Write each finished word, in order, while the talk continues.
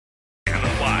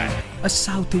a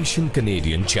South Asian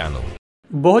Canadian channel.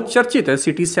 बहुत चर्चित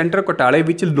city centre घोटाले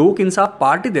विच लोक इंसाफ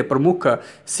पार्टी के प्रमुख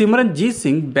सिमरनजीत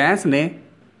सिंह बैंस ने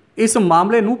इस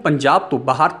मामले नूं पंजाब तो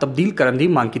बाहर तब्दील करने की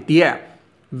मांग की है।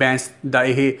 बैंस का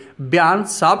यह बयान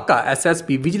साबका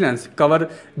SSP विजिलेंस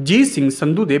कवरजीत सिंह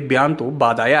संधू के बयान तो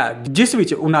बाद आया, जिस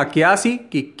विच उन्हां कहा सी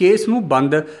कि केस नूं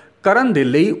बंद करन दे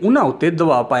लई उन्हां उत्ते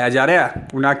दबाव पाया जा रहा है।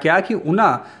 उन्हां कहा कि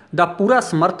उन्हां दा पूरा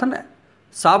समर्थन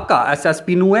साबका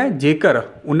SSP नूं है। जेकर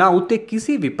उन्हां उत्ते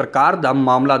किसी भी प्रकार का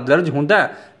मामला दर्ज होंदा है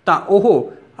तां ओह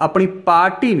अपनी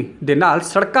पार्टी दे नाल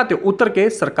सड़कां ते उतर के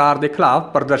सरकार के खिलाफ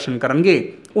प्रदर्शन करनगे।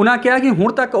 उन्हां कहा कि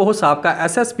हुण तक वह साबका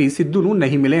SSP सिद्धू नूं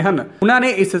नहीं मिले हैं।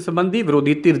 उन्होंने इस संबंधी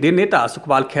विरोधी धिर के नेता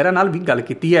सुखपाल खैरा नाल भी गल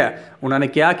की है। उन्होंने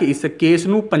कहा कि इस केस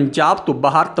नूं पंजाब तो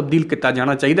बाहर तब्दील किया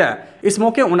जाना चाहिए। इस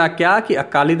मौके उन्होंने कहा कि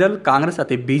अकाली दल, कांग्रेस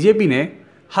और BJP ने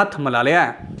हथ मिला लिया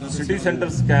है। सिटी सेंटर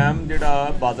स्कैम जिहड़ा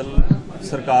बादल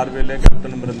सरकार वेले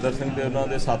कैप्टन अमरिंदर सिंह ते उन्हां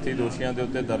दे साथी दोषियों के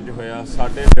उत्ते दर्ज होया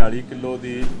 42.5 किलो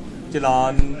की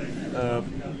चलान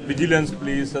विजिलेंस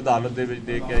पुलिस अदालत दे विच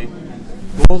दे के आई।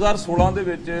 2016 दे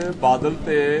विच बादल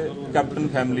ते कैप्टन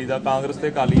फैमिली का, कांग्रेस ते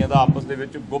अकालियां दा आपस दे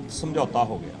विच गुप्त समझौता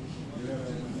हो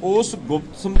गया। उस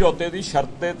गुप्त समझौते की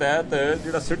शर्त के तहत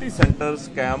जिहड़ा सिटी सेंटर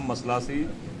स्कैम मसला सी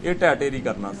ये ढह ढेरी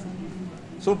करना सी।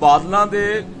 सो बादलों के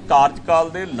कार्यकाल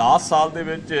के लास्ट साल दे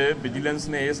विच विजिलेंस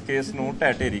ने इस केस नूं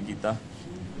ढह ढेरी किया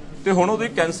ते हुण उहदी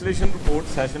कैंसलेशन रिपोर्ट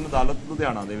सैशन अदालत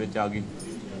लुधियाना दे विच आ गई।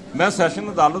 मैं सैशन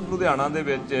अदालत लुधियाना दे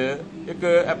विच एक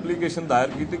एप्लीकेशन दायर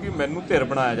की कि मैनूं धिर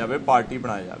बनाया जाए, पार्टी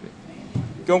बनाया जाए,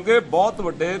 क्योंकि बहुत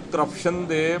वड्डे करप्शन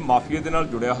के माफिया दे नाल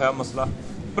जुड़िया होया मसला,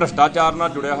 भ्रष्टाचार नाल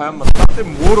जुड़िया होया मसला ते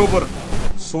मोर ओवर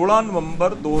 16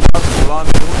 नवंबर 2016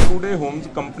 नूं टूडे होम्स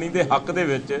कंपनी के हक दे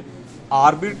विच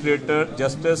आर्बीट्रेटर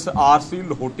जस्टिस RC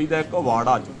लाहौटी का एक अवार्ड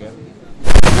आ चुका है।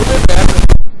 उसके तहत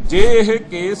जे यह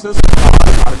केस सरकार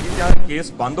हार गई या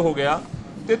केस बंद हो गया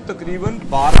तो तकरीबन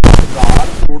 12,000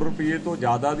 करोड़ रुपये तो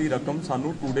ज़्यादा की रकम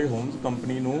सानू टूडे होम्स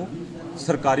कंपनी नूं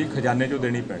सरकारी खजाने चों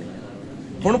देनी पैनी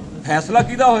है। हुण फैसला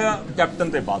किहदा होया? कैप्टन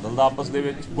ते बादल दा आपस दे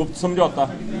विच गुप्त समझौता।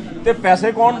 ते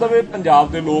पैसे कौन देवे?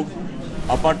 पंजाब दे लोग।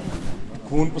 आपां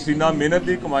खून पसीना मेहनत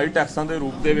की कमाई टैक्सां दे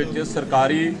रूप दे विच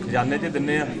सरकारी खजाने 'च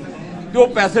दिंदे आ ते वो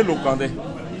पैसे लोगों के।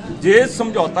 जे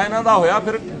समझौता इन्हां दा होया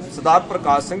फिर सरदार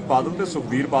प्रकाश सिंह बादल ते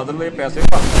सुखबीर बादल ने पैसे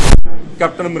भरन,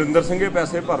 कैप्टन अमरिंदर सिंह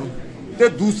पैसे भरन। ते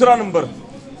दूसरा नंबर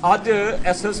अज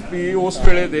SSP उस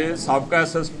वेले दे साबका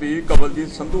SSP कवलजीत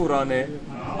संधू होरां ने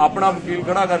अपना वकील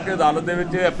खड़ा करके अदालत दे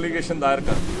विच एप्लीकेशन दायर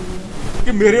कर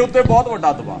कि मेरे उत्ते बहुत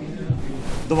वड्डा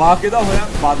दबाव किहदा होया?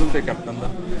 बादल ते कैप्टन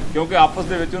का। क्योंकि आपस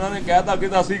दे विच उन्होंने कहता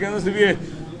कि असीं कहंदे सी भी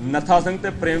नत्था सिंह ते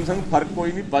प्रेम सिंह फर्क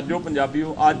कोई नहीं, बजो पंजाबी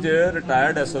हो। अज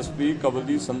रिटायर्ड SSP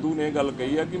कवलजीत संधू ने गल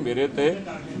कही है कि मेरे ते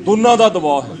दोनों का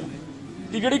दबाव है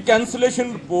कि जिहड़ी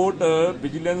कैंसलेशन रिपोर्ट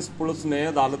विजिलेंस पुलिस ने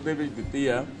अदालत दे विच दित्ती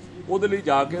है उहदे लई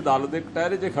जाके अदालत के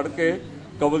कटहरे 'च खड़ के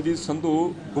कवलजीत संधू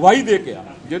गवाही दे के आ,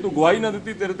 जे तू गवाही ना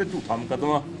दित्ती तेरे ते झूठा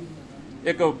मुकदमा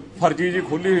एक फर्जी जी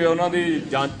खोली हुई है उन्हां दी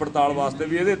जांच पड़ताल वास्ते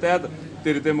भी इहदे तहत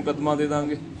तेरे ते मुकदमा दे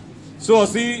दांगे। सो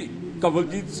असीं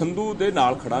कवलजीत संधू दे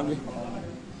नाल खड़ांगे।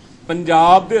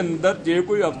 पंजाब दे अंदर जे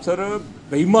कोई अफसर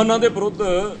बेईमानां दे विरुद्ध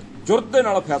जुरत दे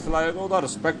नाल फैसला आएगा उसका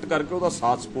रिस्पैक्ट करके उसका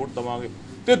साथ सपोर्ट देवांगे।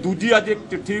 ते दूजी अज एक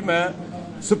चिट्ठी मैं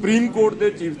सुप्रीम कोर्ट के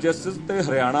चीफ जस्टिस ते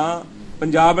Haryana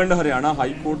Punjab and Haryana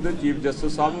high court के चीफ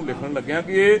जस्टिस साहब नूं लिखण लग्या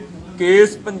कि ये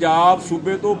केस पंजाब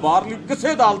सूबे तो बाहरली किसी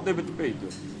अदालत दे विच भेज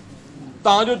दिओ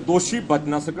तां जो दोषी बच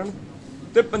ना सकण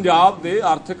ते पंजाब दे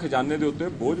आर्थिक खजाने दे उत्ते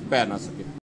बोझ पै ना सके।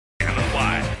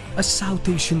 A South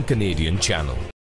Asian Canadian channel.